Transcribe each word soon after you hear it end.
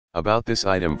About this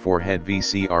item: 4-head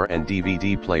VCR and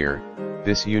DVD player.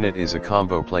 This unit is a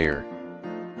combo player.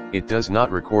 It does not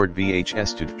record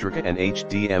VHS to DVR and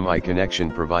HDMI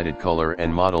connection provided. Color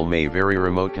and model may vary.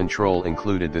 Remote control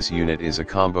included. This unit is a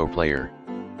combo player.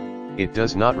 It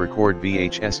does not record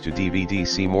VHS to DVD.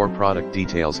 See more product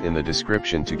details in the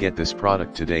description to get this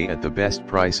product today at the best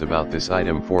price. About this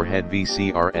item: 4-head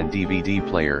VCR and DVD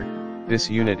player. This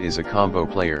unit is a combo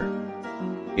player.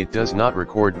 It does not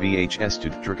record VHS to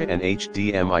DVR and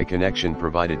HDMI connection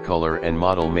provided. Color and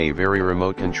model may vary.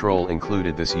 Remote control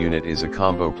included. This unit is a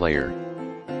combo player.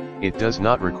 It does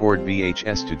not record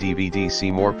VHS to DVD.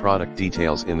 See more product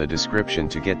details in the description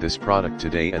to get this product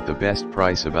today at the best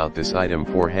price. About this item: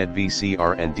 4-head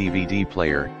VCR and DVD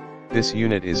player. This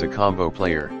unit is a combo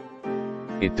player.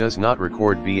 It does not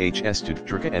record VHS to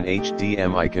DVR and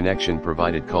HDMI connection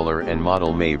provided. Color and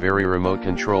model may vary. Remote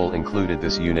control included.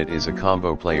 This unit is a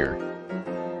combo player.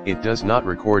 It does not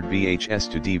record VHS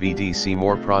to DVD. See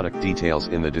more product details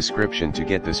in the description to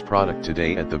get this product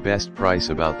today at the best price.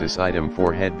 About this item: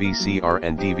 4-head VCR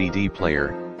and DVD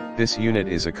player. This unit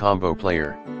is a combo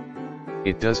player.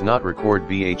 It does not record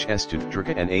VHS to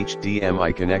DVR and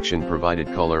HDMI connection provided.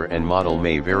 Color and model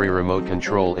may vary. Remote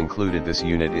control included. This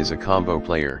unit is a combo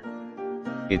player.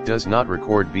 It does not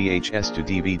record VHS to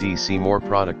DVD. See more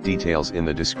product details in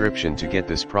the description to get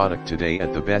this product today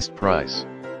at the best price.